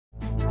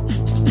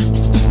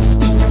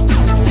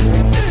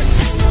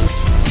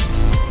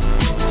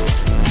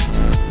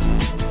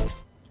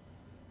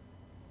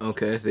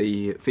Okay,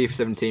 the FIFA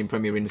 17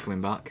 Premier Arena's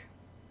coming back.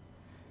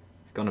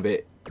 It's gone a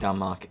bit down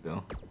market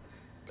though.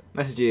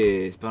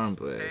 Messages, Baron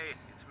Blaze. Hey,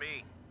 it's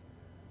me.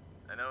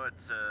 I know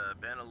it's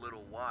been a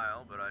little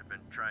while, but I've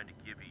been trying to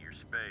give you your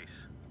space.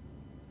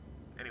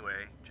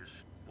 Anyway, just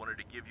wanted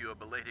to give you a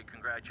belated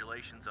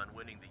congratulations on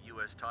winning the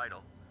US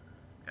title.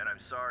 And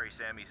I'm sorry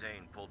Sami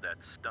Zayn pulled that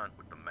stunt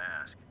with the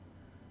mask.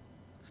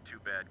 It's too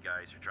bad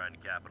guys are trying to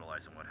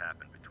capitalize on what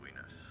happened between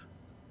us.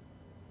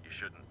 You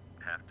shouldn't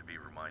have to be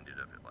reminded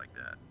of it like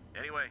that.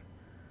 Anyway,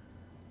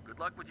 good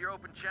luck with your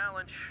open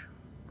challenge.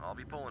 I'll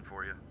be pulling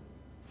for you.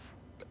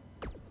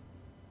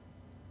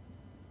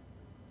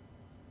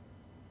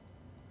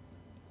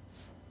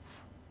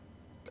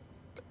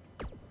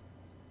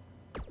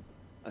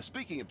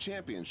 Speaking of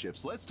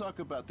championships, let's talk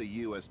about the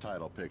U.S.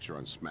 title picture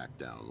on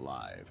SmackDown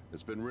Live.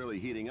 It's been really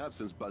heating up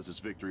since Buzz's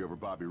victory over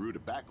Bobby Roode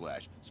at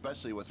Backlash,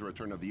 especially with the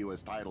return of the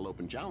U.S. title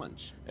open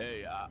challenge.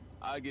 Hey,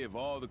 I give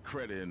all the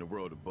credit in the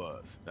world to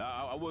Buzz.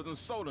 I wasn't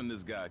sold on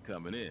this guy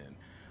coming in.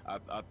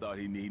 I thought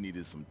he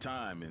needed some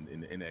time in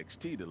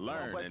NXT to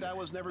learn. But that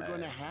was never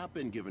going to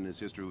happen given his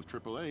history with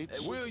Triple H.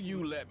 Will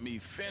you let me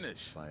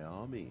finish? By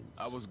all means.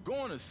 I was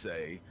going to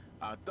say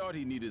I thought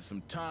he needed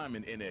some time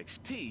in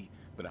NXT,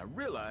 but I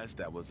realized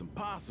that was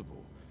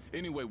impossible.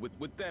 Anyway,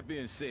 with that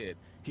being said,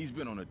 he's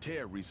been on a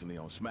tear recently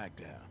on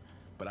SmackDown.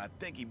 But I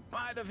think he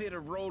might have hit a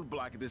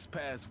roadblock this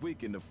past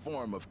week in the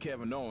form of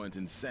Kevin Owens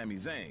and Sami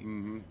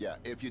Zayn. Yeah,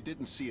 if you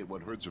didn't see it,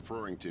 what Hood's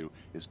referring to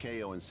is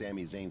KO and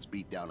Sami Zayn's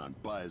beatdown on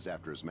Buzz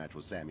after his match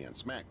with Sami on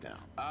SmackDown.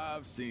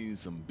 I've seen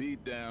some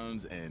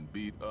beatdowns and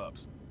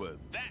beat-ups, but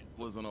that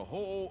was on a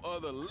whole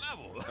other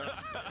level.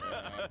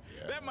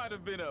 That might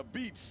have been a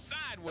beat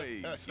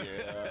sideways.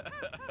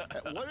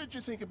 What did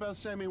you think about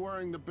Sami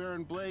wearing the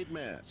Baron Blade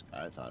mask?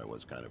 I thought it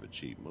was kind of a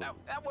cheap move.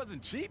 That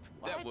wasn't cheap.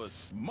 What? That was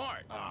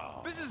smart. Oh.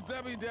 This is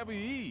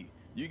WWE.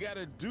 You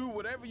gotta do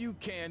whatever you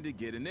can to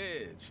get an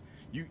edge.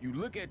 You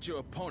look at your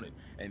opponent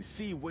and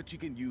see what you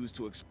can use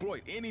to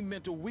exploit any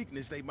mental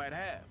weakness they might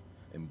have.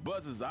 And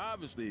Buzz has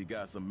obviously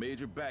got some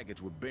major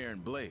baggage with Baron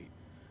Blade.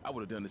 I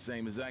would have done the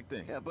same exact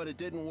thing. Yeah, but it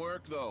didn't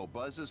work, though.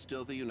 Buzz is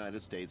still the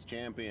United States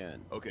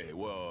champion. Okay,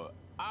 well,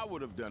 I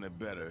would have done it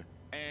better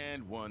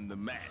and won the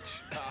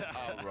match.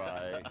 All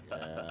right,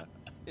 yeah.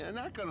 Yeah,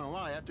 not gonna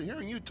lie, after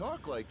hearing you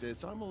talk like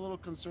this, I'm a little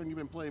concerned you've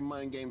been playing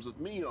mind games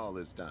with me all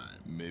this time.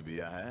 Maybe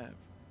I have.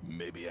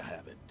 Maybe I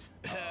haven't.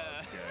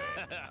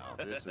 Okay, now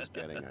this is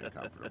getting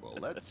uncomfortable.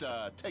 Let's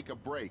take a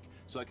break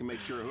so I can make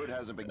sure Hood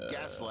hasn't been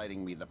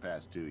gaslighting me the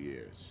past 2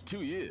 years.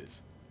 2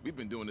 years? We've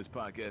been doing this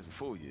podcast for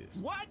 4 years.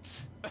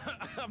 What?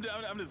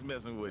 I'm just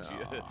messing with you.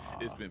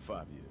 It's been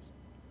 5 years.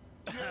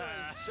 You're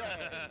insane.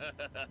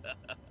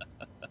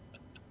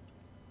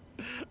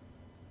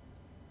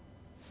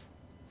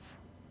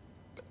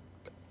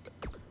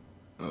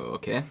 Oh,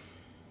 okay.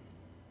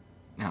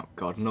 Oh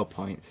god, no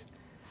points.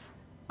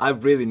 I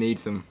really need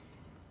some.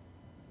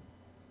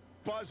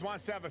 Buzz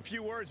wants to have a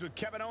few words with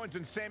Kevin Owens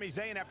and Sami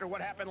Zayn after what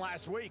happened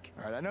last week.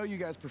 All right, I know you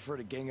guys prefer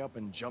to gang up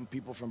and jump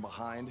people from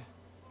behind,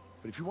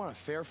 but if you want a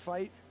fair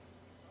fight,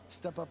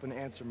 step up and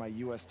answer my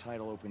U.S.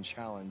 title open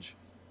challenge,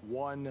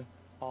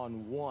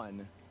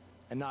 1-on-1,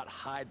 and not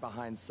hide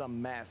behind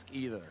some mask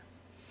either.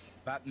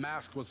 That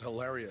mask was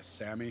hilarious,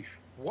 Sammy.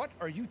 What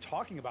are you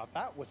talking about?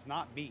 That was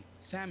not me.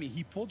 Sammy,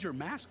 he pulled your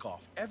mask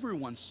off.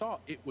 Everyone saw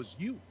it was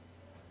you.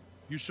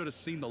 You should have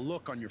seen the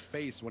look on your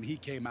face when he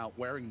came out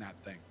wearing that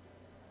thing.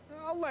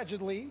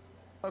 Allegedly.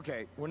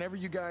 Okay, whenever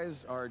you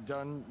guys are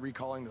done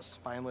recalling the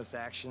spineless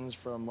actions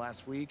from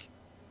last week,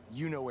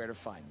 you know where to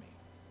find me.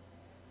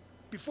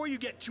 Before you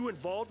get too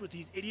involved with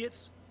these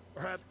idiots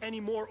or have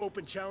any more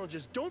open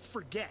challenges, don't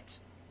forget,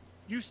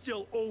 you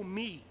still owe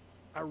me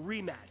a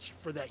rematch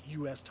for that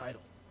U.S.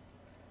 title.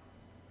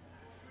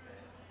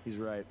 He's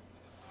right.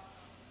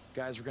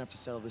 Guys, we're gonna have to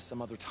settle this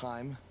some other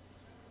time.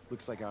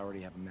 Looks like I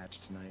already have a match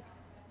tonight.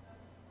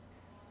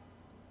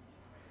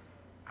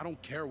 I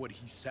don't care what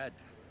he said.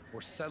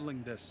 We're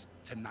settling this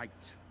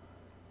tonight.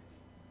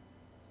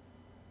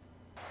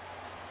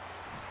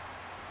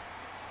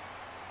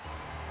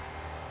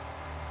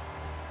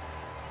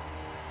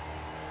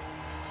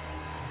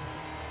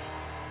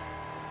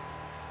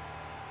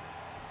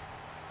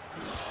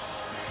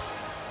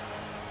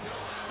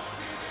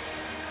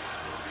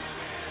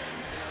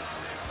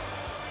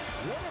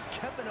 What have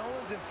Kevin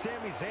Owens and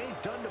Sami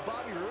Zayn done to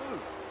Bobby Roode?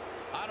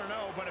 I don't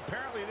know, but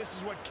apparently this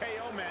is what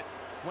KO meant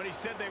when he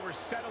said they were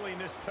settling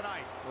this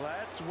tonight.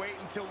 Let's wait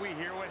until we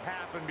hear what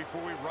happened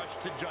before we rush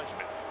to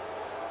judgment.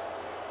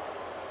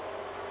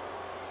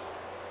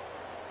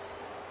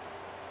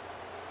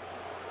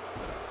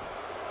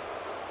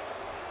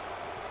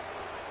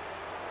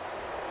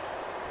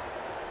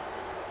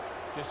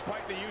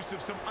 Despite the use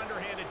of some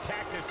underhanded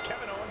tactics,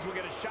 Kevin Owens will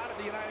get a shot at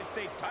the United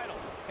States title,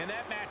 and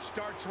that match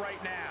starts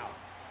right now.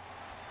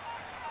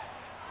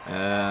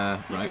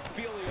 Right. You can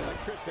feel the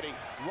electricity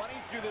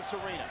running through this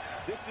arena.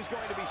 This is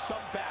going to be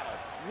some battle.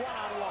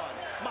 One-on-one,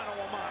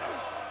 mano-a-mano.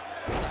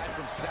 Aside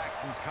from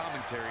Saxton's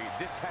commentary,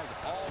 this has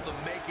all the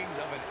makings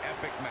of an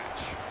epic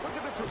match. Look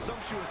at the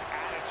presumptuous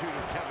attitude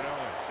of Kevin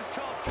Owens. It's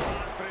called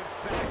confidence,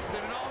 Saxton,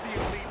 and all the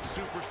elite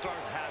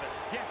superstars have it.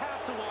 You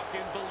have to walk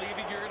in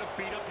believing you're going to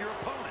beat up your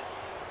opponent.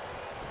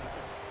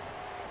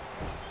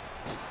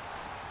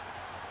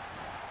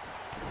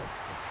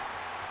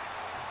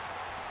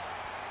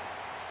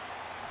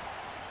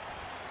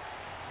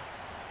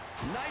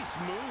 Nice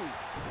move.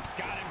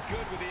 Got him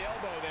good with the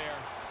elbow there.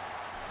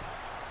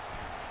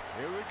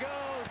 Here we go.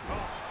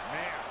 Oh,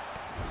 man.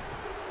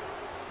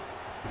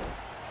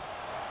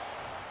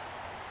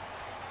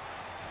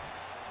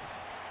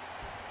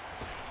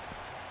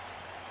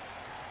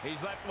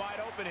 He's left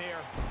wide open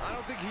here. I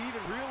don't think he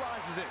even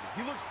realizes it.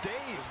 He looks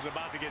dazed. This is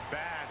about to get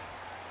bad.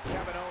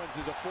 Kevin Owens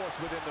is a force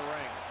within the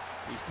ring.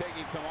 He's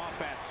taking some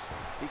offense.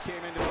 He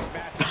came into this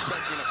match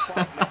expecting a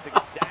fight, and that's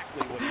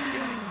exactly what he's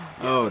getting.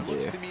 Oh, it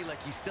looks dear. to me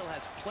like he still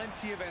has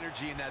plenty of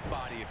energy in that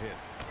body of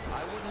his.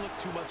 I wouldn't look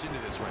too much into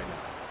this right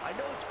now. I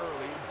know it's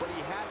early, but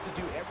he has to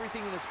do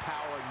everything in his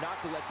power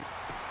not to let the...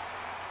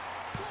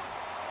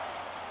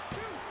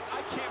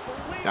 I can't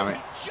believe Damn it.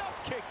 He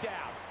just kicked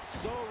out.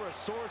 So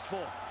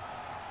resourceful.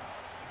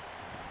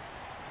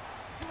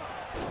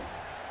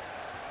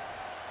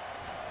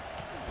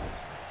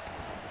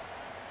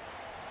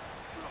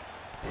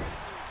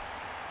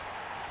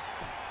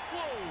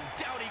 Whoa,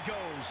 down he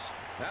goes.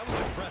 That was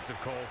impressive,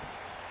 Cole.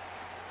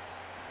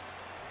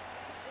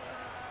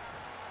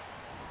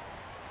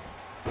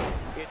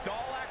 It's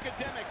all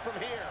academic from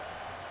here.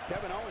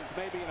 Kevin Owens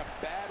may be in a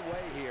bad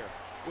way here.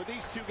 With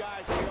these two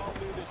guys, we all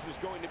knew this was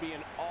going to be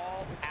an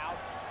all-out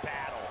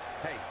battle.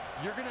 Hey,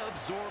 you're going to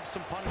absorb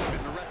some punishment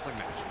in a wrestling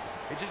match.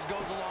 It just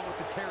goes along with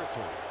the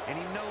territory, and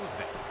he knows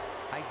that.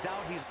 I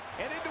doubt he's...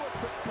 And into a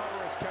quick cover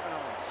is Kevin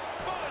Owens.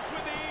 Buzz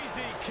with the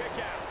easy kick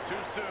out. Too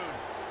soon.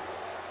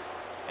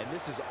 And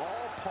this is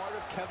all part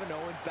of Kevin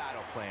Owens'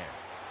 battle plan.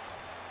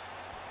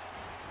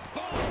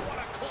 Oh, what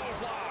a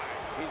clothesline.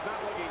 He's not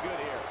looking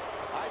good here.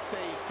 I'd say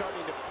he's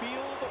starting to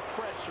feel the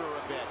pressure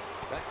a bit.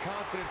 That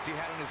confidence he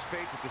had in his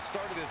face at the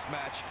start of this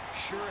match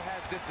sure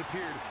has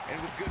disappeared, and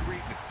with good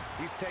reason.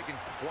 He's taken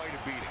quite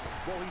a beating.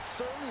 Well, he's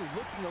certainly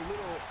looking a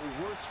little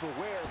worse for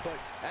wear, but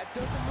that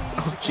doesn't mean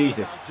he should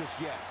Jesus. count out just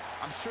yet.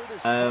 I'm sure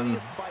there's plenty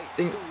of fight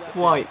Didn't still left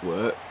quite in.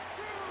 work.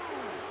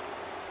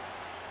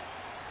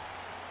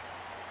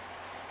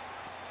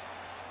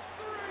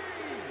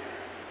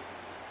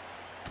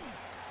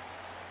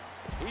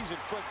 He's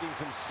inflicting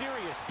some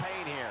serious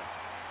pain here.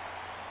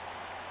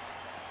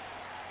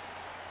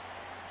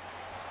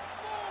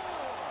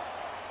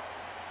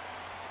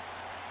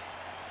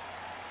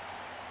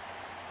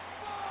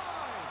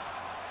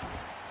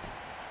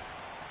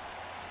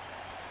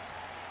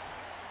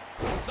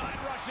 Side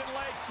Russian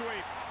leg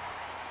sweep.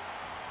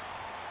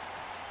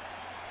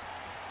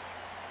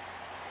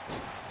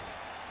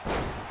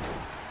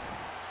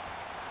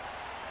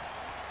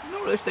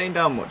 Not really staying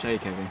down much, eh,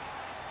 Kevin?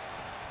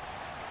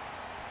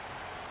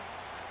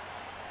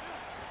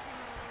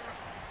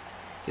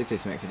 See if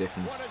this makes a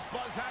difference. What does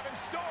Buzz have in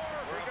store?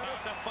 We're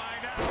about to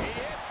find out. He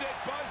hits it.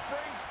 Buzz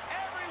brings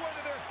everyone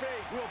to their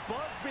feet. Will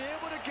Buzz be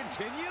able to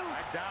continue?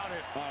 I doubt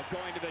it.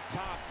 Going to the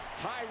top.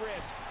 High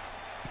risk.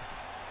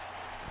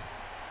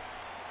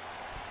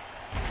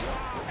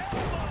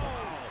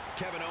 Elbow!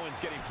 Kevin Owens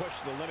getting pushed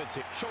to the limits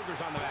here.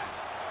 Shoulders on the mat.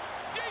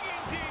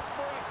 Digging deep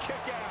for a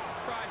kick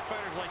out. Prize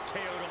fighters like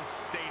KO don't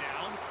stay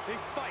down. They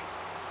fight.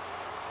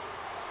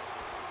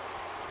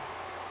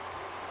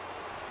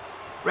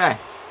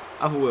 Ref,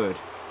 have a word.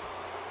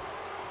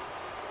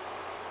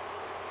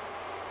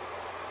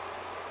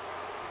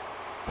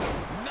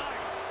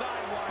 Nice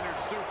sidewinder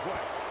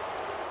suplex.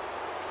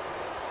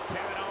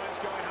 Kevin Owens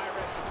going high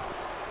risk.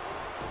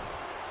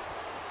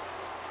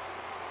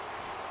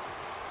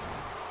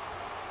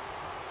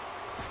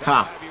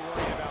 Ha! Gotta be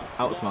worried about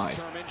Outsmart.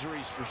 long-term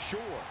injuries for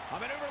sure. A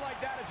maneuver like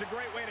that is a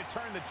great way to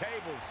turn the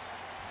tables.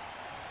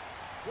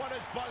 What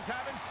does Buzz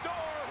have in store?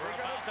 We're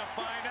about to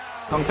find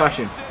out.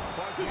 Concussion.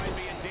 Buzz might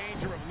be in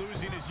danger of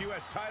losing his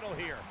U.S. title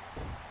here.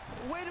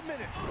 Wait a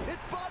minute.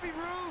 It's Bobby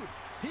Roode.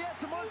 He has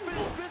some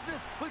unfinished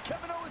business with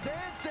Kevin Owens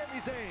and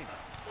Sami Zayn.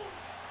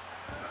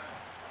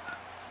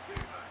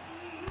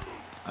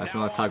 That's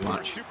another tag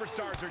match.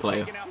 Superstars are Playa.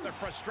 taking out their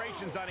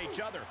frustrations on each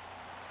other.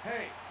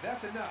 Hey,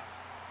 that's enough.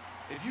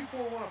 If you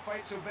four want to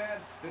fight so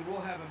bad, then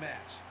we'll have a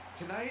match.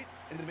 Tonight,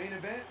 in the main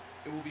event,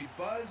 it will be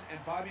Buzz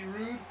and Bobby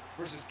Roode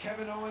versus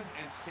Kevin Owens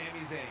and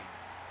Sami Zayn.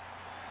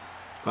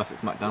 Classic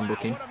SmackDown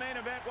booking. What a main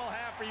event we'll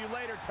have for you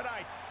later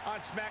tonight on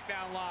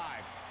SmackDown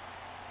Live.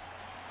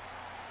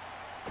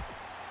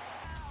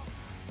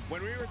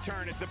 When we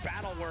return, it's a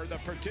battle where the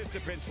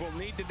participants will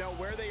need to know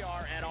where they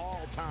are at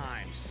all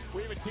times.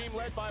 We have a team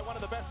led by one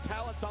of the best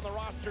talents on the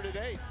roster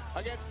today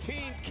against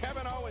Team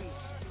Kevin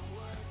Owens.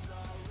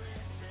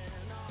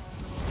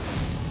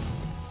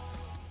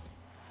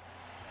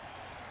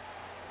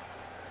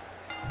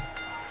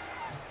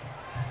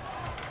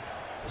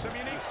 Some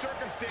unique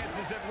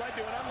circumstances have led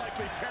to an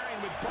unlikely pairing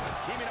with Buzz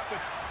teaming up with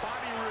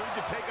Bobby Roode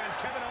to take on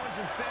Kevin Owens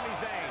and Sami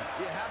Zayn.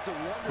 You have to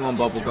wonder. Come on,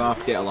 Bob, we're gonna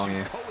have to get along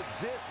here.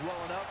 Coexist well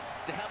enough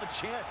to have a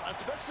chance,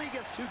 especially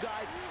against two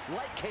guys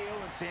like KO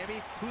and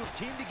Sami, who have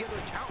teamed together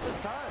countless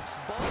times.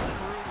 Buzz and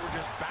Roode were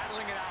just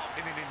battling it out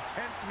in an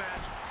intense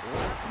match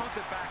last month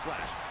at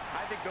Backlash.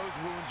 I think those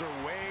wounds are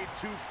way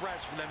too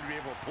fresh for them to be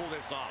able to pull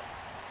this off.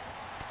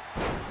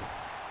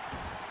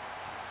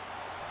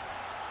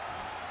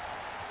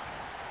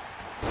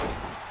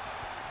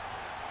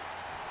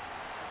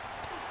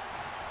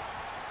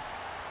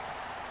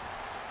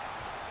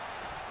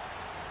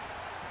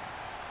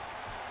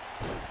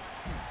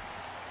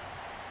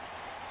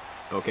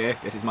 Okay,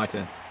 guess it's my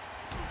turn.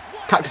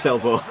 Cactus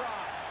elbow.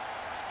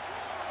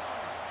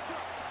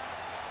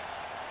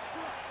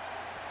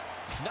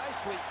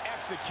 Nicely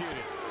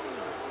executed.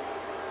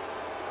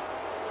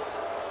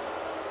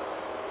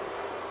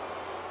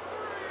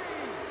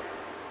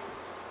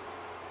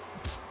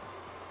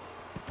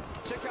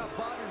 Check out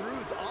Bobby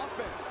Roode's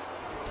offense.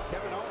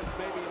 Kevin Owens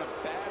may be in a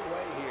bad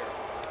way here.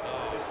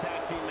 This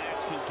tag team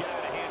match can get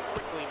out of hand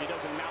quickly if he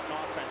doesn't mount an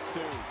offense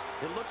soon.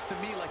 It looks to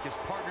me like his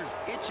partner's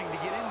itching to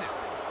get in there.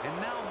 And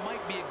now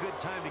might be a good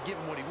time to give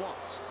him what he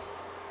wants.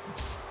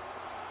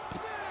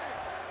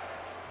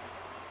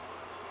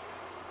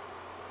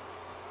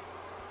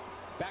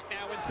 Back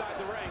now inside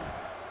the ring.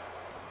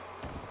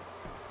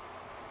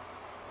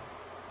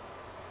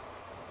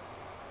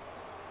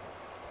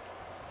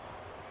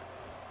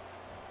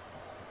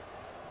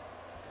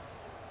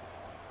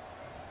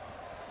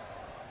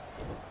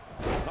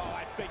 Oh,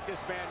 I think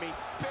this man means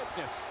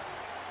business.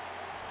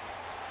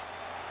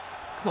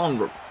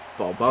 Come on,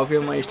 Bob. I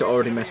feel managed to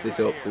already mess this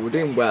up, but we're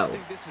doing well.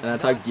 And I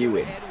tagged you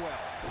in.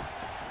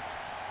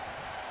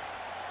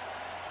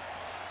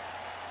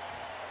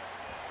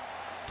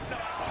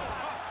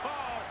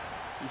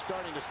 He's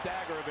starting to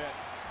stagger a bit.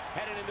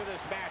 Headed into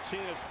this match, he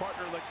and his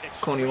partner look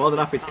extremely. Come on, you're more than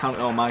happy to count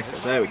it on my side.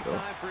 There we go.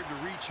 Time for him to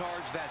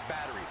recharge that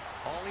battery.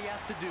 All he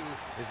has to do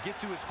is get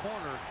to his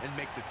corner and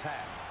make the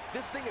tag.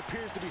 This thing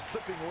appears to be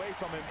slipping away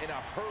from him in a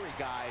hurry,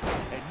 guys,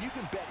 and you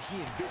can bet he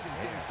envisioned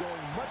things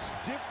going much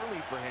differently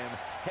for him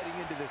heading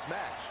into this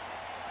match.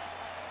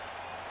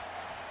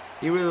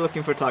 You really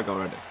looking for a tag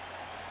already?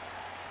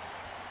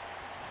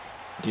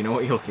 Do you know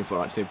what you're looking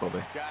for, actually,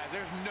 Bobby? Guys,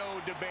 there's no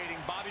debating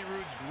Bobby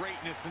Roode's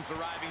greatness since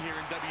arriving here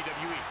in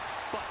WWE.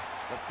 But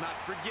let's not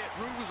forget,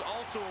 Roode was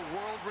also a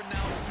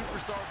world-renowned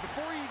superstar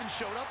before he even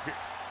showed up here.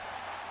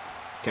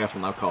 Careful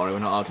now, Corey. We're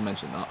not allowed to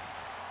mention that.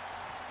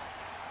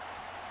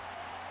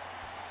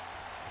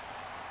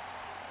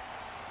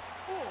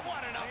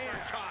 What an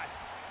uppercut!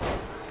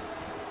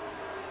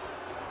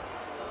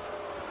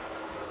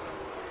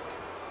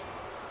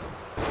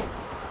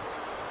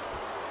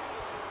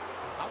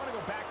 I want to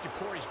go back to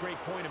Corey's great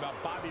point about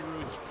Bobby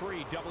Roode's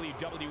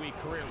pre-WWE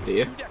career. With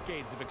 2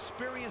 decades of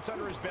experience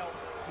under his belt,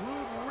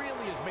 Roode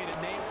really has made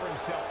a name for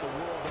himself the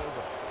world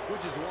over,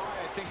 which is why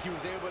I think he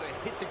was able to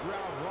hit the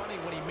ground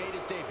running when he made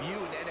his debut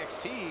in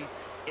NXT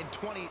in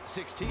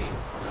 2016.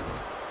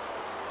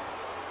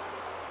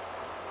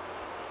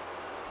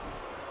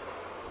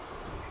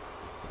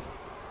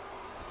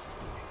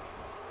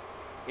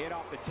 In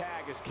off the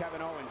tag is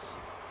Kevin Owens.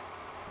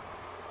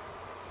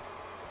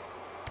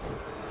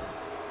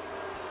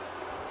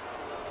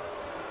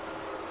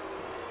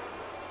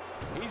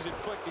 He's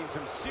inflicting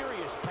some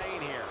serious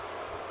pain here.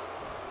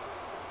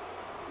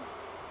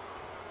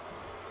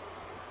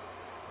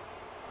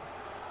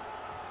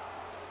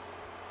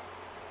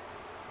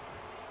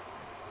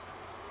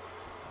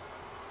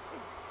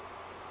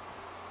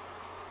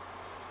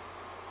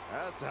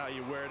 That's how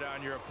you wear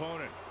down your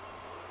opponent.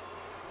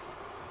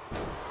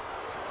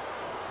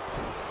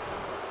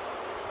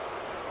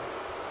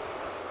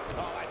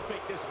 Oh, I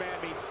think this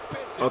man means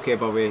business. Okay,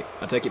 Bobby.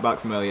 I take it back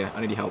from earlier.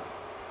 I need your help.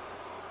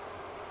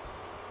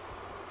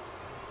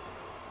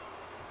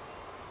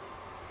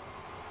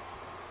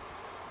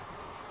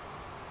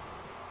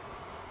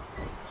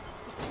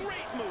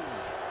 Great move.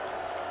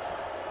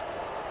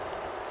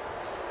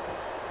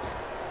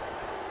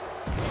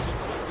 He's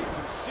inflicting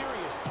some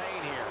serious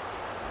pain here.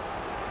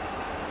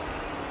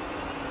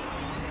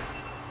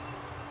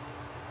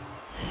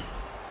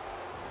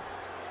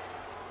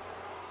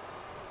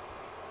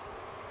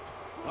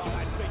 Oh,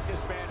 I think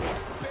this man means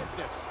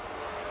business.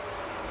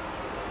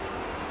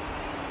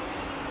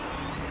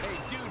 Hey,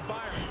 dude,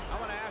 Byron, I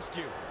want to ask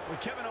you, with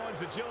Kevin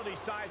Owens' agility,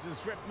 size, and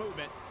swift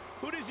movement,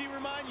 who does he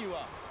remind you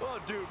of? Oh,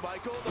 dude,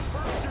 Michael, the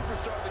first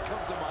superstar that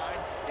comes to mind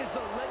is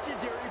the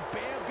legendary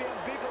Bam Bam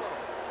Bigelow.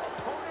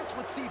 Opponents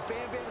would see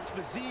Bam Bam's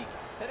physique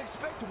and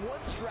expect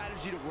one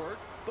strategy to work,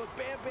 but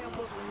Bam Bam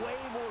was way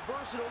more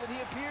versatile than he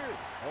appeared.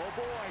 Oh,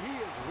 boy, he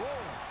is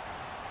rolling.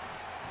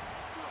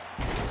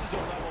 This is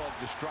a level of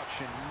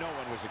destruction no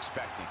one was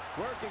expecting.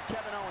 Where can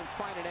Kevin Owens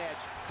find an edge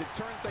to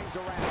turn things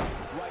around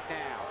right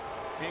now?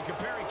 In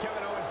comparing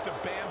Kevin Owens to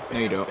Bam Bam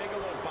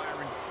Bigelow,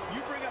 Byron, you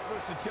bring up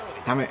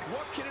versatility. Damn it.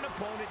 What can an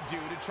opponent do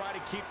to try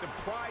to keep the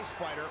prize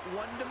fighter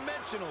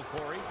one-dimensional,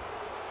 Corey?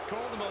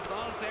 Cole, the most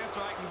honest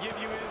answer I can give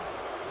you is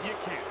you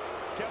can't.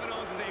 Kevin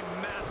Owens is a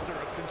master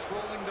of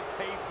controlling the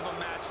pace of a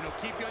match, and he'll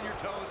keep you on your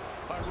toes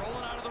by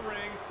rolling out of the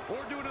ring, or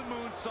doing a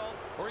moonsault,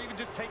 or even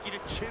just take you to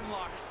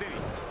Chinlock City.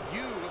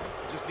 You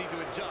just need to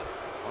adjust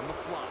on the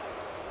fly.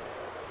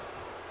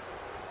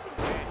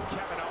 And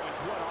Kevin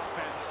Owens, what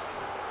offense.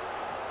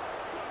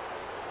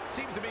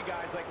 Seems to me,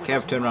 guys, like we're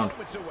Kev, turn around.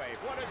 away.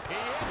 What is he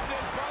hits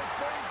it, Buzz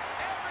brings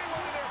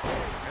everyone to their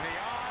feet. And the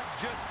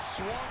odds just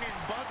swung in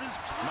Buzz's.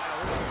 Might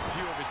have loosened a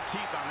few of his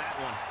teeth on that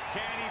one.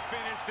 Can he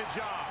finish the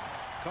job?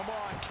 Come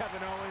on,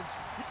 Kevin Owens.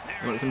 There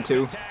Want it some is.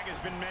 too? The tag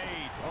has been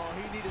made. Oh,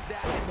 he needed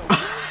that in the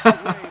worst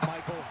way,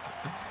 Michael.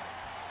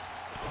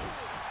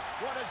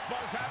 What is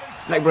Buzz having?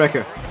 Neck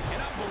breaker.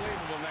 An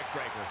unbelievable neck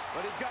breaker.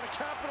 But he's got to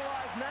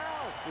capitalize now.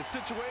 The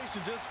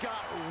situation just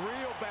got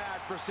real bad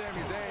for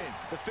Sami Zayn.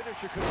 The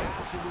finisher could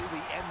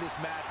absolutely end this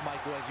match,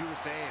 Michael, as you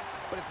were saying.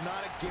 But it's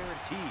not a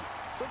guarantee.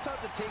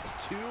 Sometimes it takes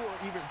 2 or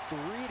even 3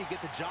 to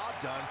get the job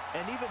done.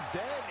 And even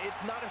then,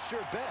 it's not a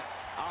sure bet.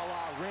 A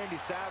la Randy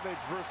Savage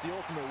versus the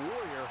Ultimate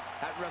Warrior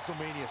at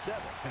WrestleMania 7.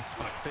 That's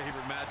my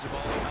favorite match of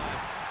all time.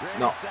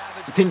 Randy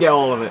Savage didn't get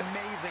all of it.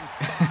 Amazing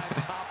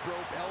 5 top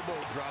rope elbow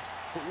drops,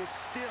 but was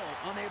still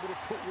unable to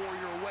put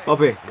Warrior away.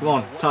 Bobby, come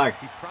on, tag.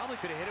 He probably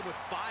could have hit it with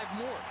 5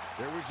 more.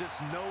 There was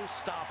just no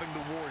stopping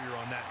the Warrior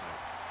on that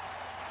night.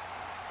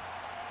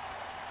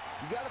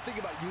 You got to think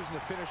about using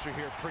the finisher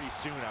here pretty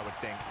soon, I would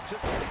think.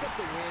 Just pick up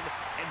the win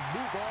and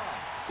move on.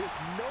 There's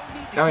no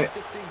need to keep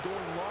this thing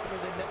going longer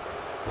than that.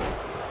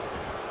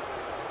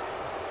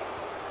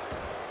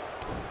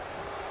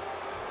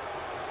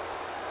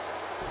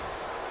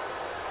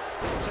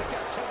 Check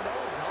out Kevin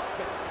Owens'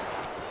 offense.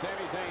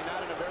 Sami Zayn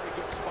not in a very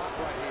good spot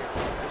right here.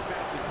 This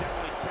match is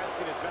definitely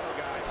testing his metal,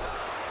 guys.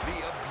 The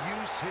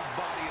abuse his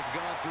body has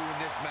gone through in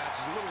this match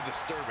is a little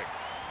disturbing.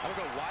 I don't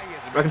know why he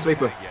hasn't been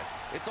tagged yet.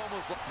 It's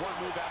almost like one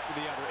move after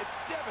the other. It's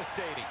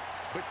devastating.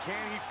 But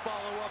can he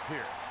follow up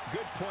here?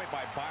 Good point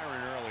by Byron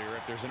earlier.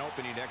 If there's an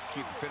opening to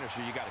execute the finisher,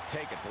 you got to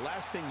take it. The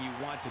last thing you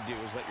want to do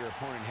is let your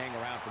opponent hang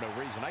around for no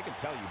reason. I can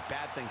tell you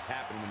bad things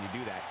happen when you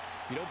do that.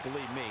 If you don't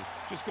believe me,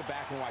 just go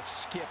back and watch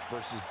Skip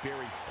versus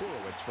Barry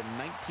Horowitz from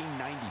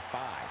 1995.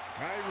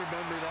 I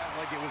remember that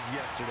like it was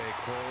yesterday,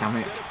 Cole. Damn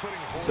it.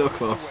 So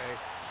close. Away,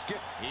 Skip,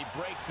 he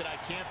breaks it. I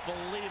can't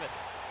believe it.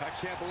 I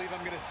can't believe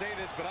I'm going to say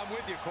this, but I'm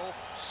with you, Cole.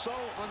 So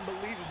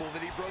unbelievable that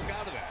he broke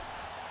out of that.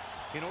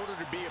 In order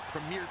to be a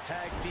premier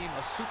tag team,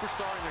 a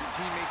superstar and their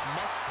teammate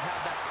must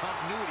have that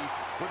continuity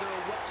where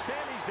they're away.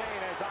 Sami Zayn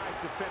has eyes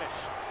to finish.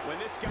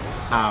 When this guy is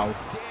so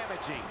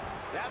damaging,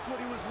 that's what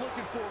he was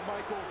looking for,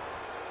 Michael.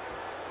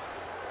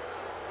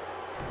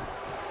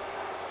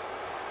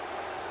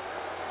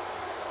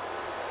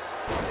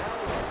 Now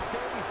we have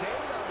Sami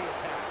Zayn on the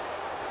attack.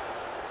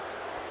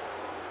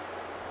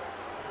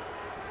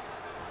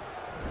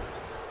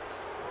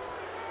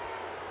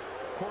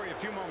 Corey, a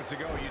few moments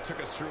ago, you took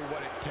us through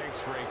what it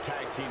takes for a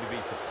tag team to be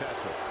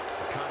successful.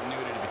 The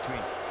continuity between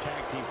tag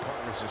team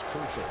partners is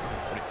crucial.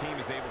 When a team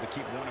is able to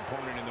keep one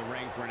opponent in the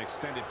ring for an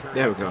extended period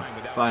of time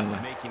without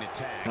making a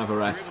tag, they're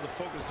able to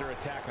focus their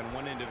attack on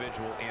one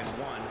individual and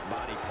one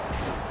body part.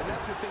 And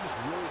that's where things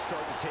really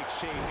start to take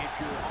shape if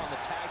you're on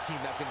the tag team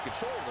that's in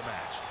control of the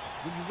match.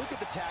 When you look at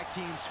the tag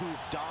teams who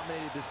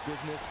dominated this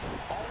business,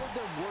 all of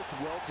them worked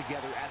well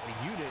together as a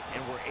unit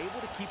and were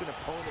able to keep an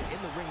opponent in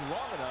the ring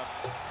long enough.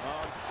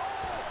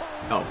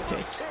 Oh,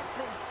 pace.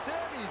 From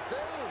Sami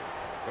Zayn.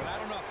 But I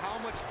don't know how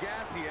much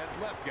gas he has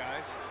left,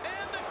 guys.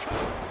 And the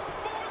cover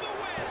for the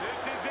win.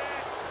 This is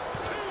it.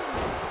 2.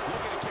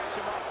 Looking to catch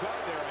him off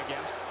guard there, I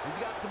guess. He's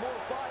got some more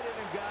fight in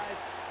him, guys.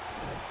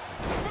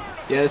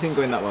 Yeah, this ain't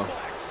going that well.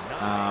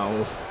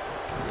 Ow.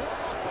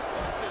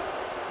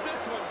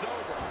 This one's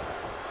over.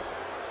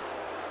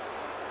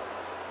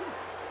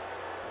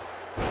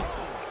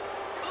 Oh,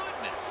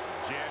 goodness.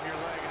 Jam your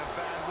leg in a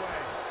bad way.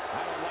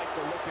 I don't like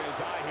the look in his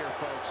eye here,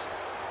 folks.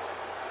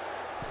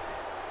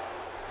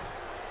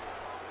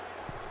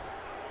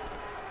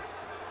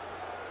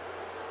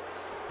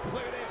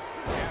 Look at this.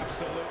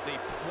 Absolutely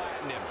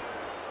flattened him.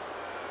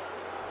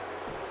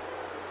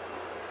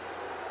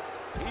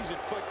 He's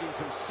inflicting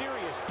some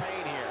serious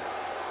pain here.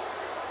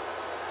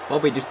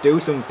 Bobby, just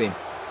do something.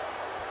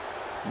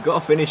 You got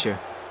a finisher.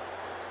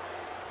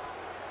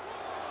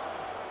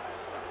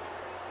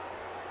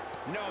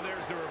 No,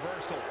 there's the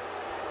reversal.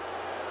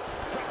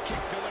 Front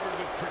kick delivered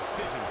with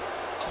precision.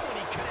 Oh, and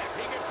he connects.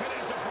 He can pin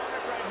his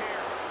opponent right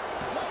here.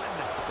 1.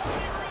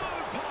 Bobby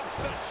Roode pops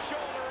the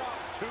shoulder up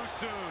too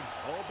soon.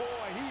 Oh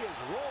boy, he is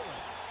rolling.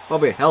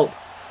 Bobby, help.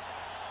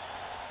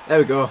 There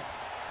we go.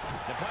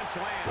 The punch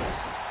lands.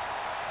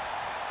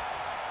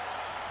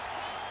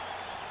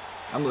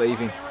 I'm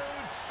leaving.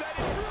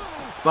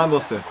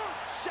 Spinebuster.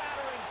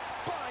 Shattering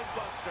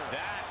spinebuster.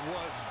 That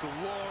was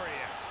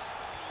glorious.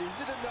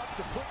 Is it enough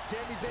to put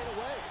Sami Zayn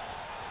away?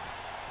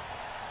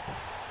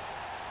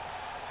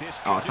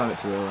 Oh, I timed it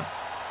too early.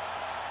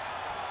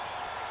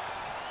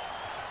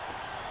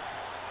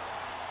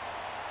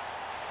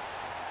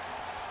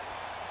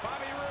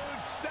 Bobby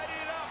Roode setting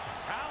it up.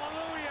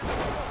 Hallelujah.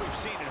 What we've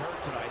seen and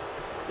heard tonight,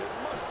 there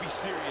must be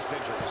serious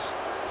injuries.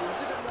 Is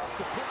it enough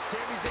to put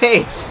Sami Zayn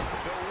away? Pace.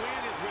 The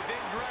win is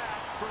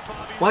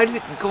Why does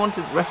it go on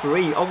to the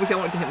referee? Obviously I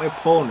wanted to hit my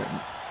opponent.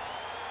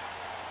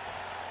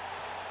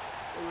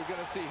 What are we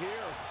gonna see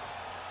here?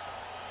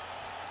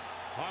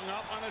 Hung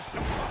up on his... Oh,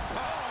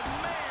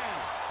 man!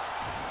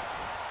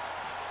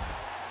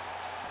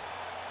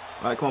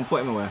 Alright, come on,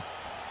 put him away.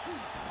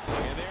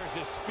 And there's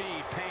his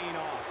speed paying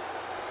off.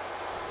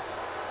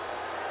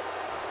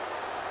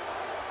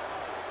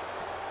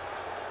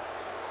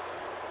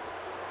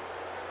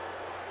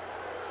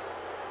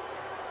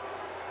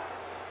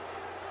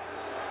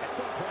 At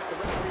some point, the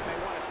referee may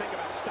want to think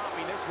about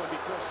stopping this one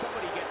before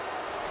somebody gets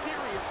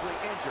seriously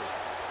injured.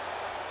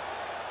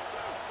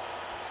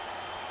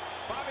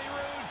 Bobby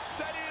Roode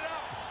setting it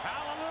up.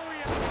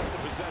 Hallelujah. To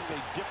possess a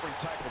different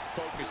type of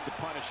focus to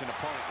punish an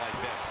opponent like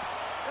this.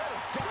 That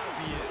has got to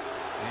be it.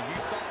 And you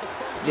thought the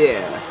first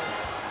Yeah.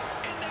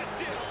 and that's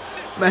it.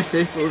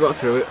 Messy, but we got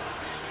through it.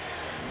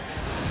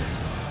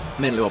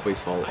 Mainly Bobby's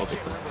fault,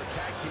 obviously. I can't remember a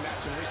tag team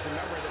match in recent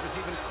memory that was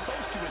even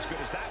close to as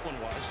good as that one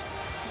was.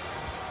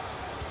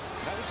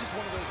 That was just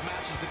one of those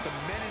matches that the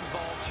men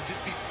involved should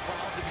just be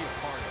proud to be a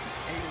part of.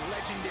 A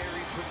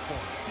legendary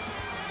performance.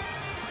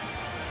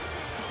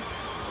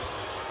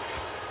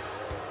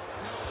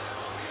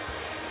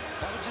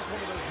 That was just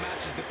one of those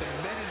matches that the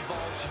men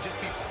involved should just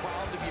be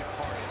proud to be a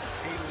part of.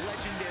 A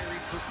legendary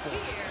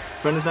performance.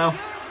 Friends now?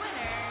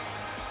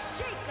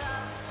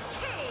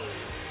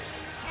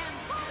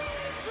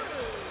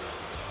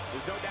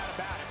 There's no doubt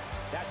about it.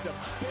 That's a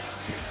big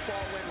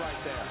pinfall win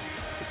right there.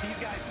 If these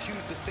guys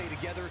choose to stay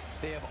together,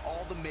 they have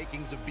all the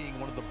makings of being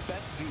one of the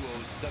best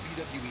duos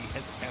WWE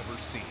has ever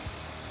seen.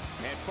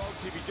 And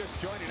folks, if you're just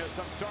joining us,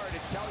 I'm sorry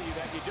to tell you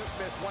that you just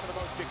missed one of the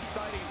most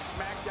exciting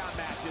SmackDown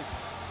matches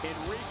in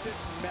recent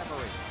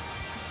memory.